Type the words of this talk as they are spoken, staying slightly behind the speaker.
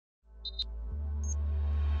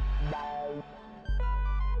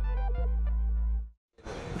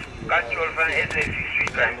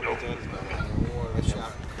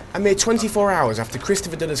A mere 24 hours after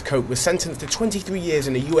Christopher Dunners Cope was sentenced to 23 years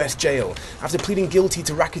in a US jail after pleading guilty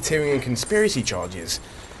to racketeering and conspiracy charges,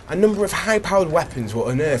 a number of high-powered weapons were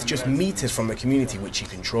unearthed just metres from the community which he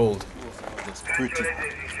controlled.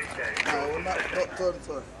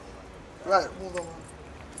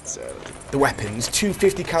 The weapons, two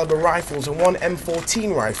 .50 calibre rifles and one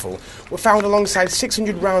M14 rifle, were found alongside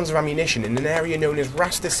 600 rounds of ammunition in an area known as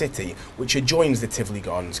Rasta City, which adjoins the Tivoli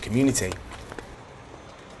Gardens community.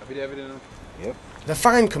 Yep. The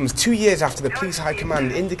find comes 2 years after the police high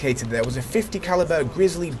command indicated there was a .50 calibre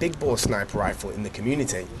Grizzly Big Boar sniper rifle in the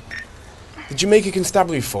community. The Jamaica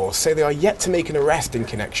Constabulary Force say they are yet to make an arrest in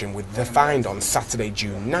connection with the find on Saturday,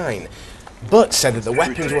 June 9, but said that the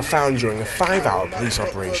weapons were found during a 5-hour police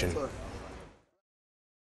operation.